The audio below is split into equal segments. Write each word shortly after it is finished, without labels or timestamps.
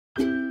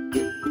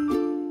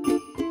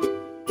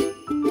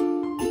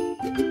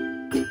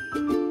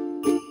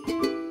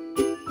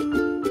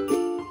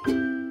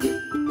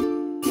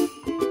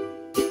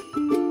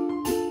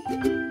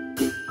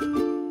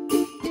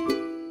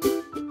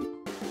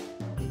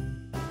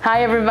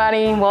Hi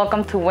everybody,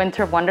 welcome to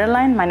Winter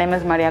Wonderland. My name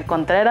is Maria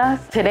Contreras.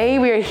 Today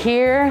we are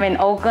here in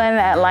Oakland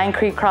at Lion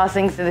Creek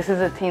Crossings. This is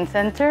a teen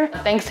center.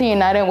 Thanks to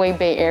United Way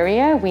Bay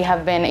Area, we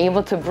have been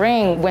able to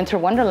bring Winter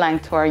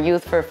Wonderland to our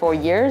youth for 4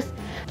 years.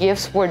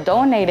 Gifts were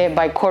donated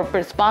by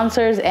corporate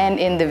sponsors and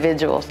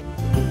individuals.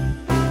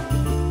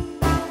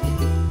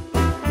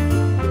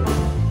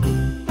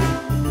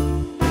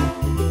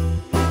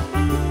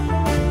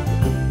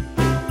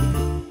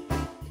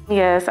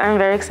 Yes, I'm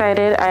very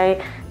excited.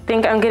 I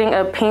think I'm getting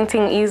a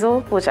painting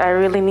easel, which I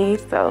really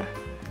need, so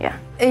yeah.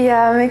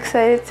 Yeah, I'm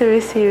excited to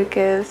receive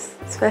gifts,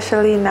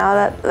 especially now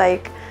that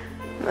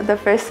the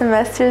first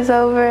semester is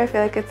over. I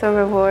feel like it's a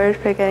reward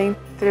for getting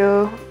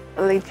through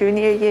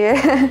junior year.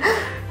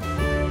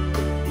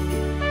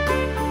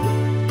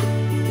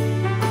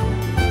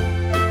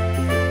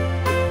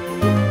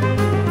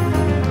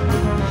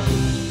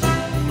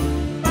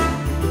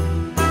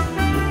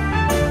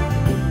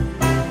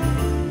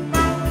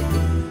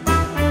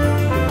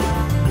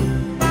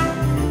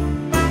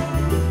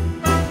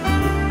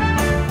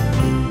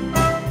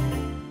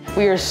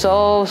 We are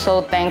so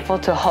thankful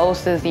to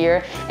host this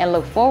year and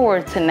look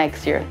forward to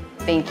next year.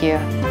 Thank you.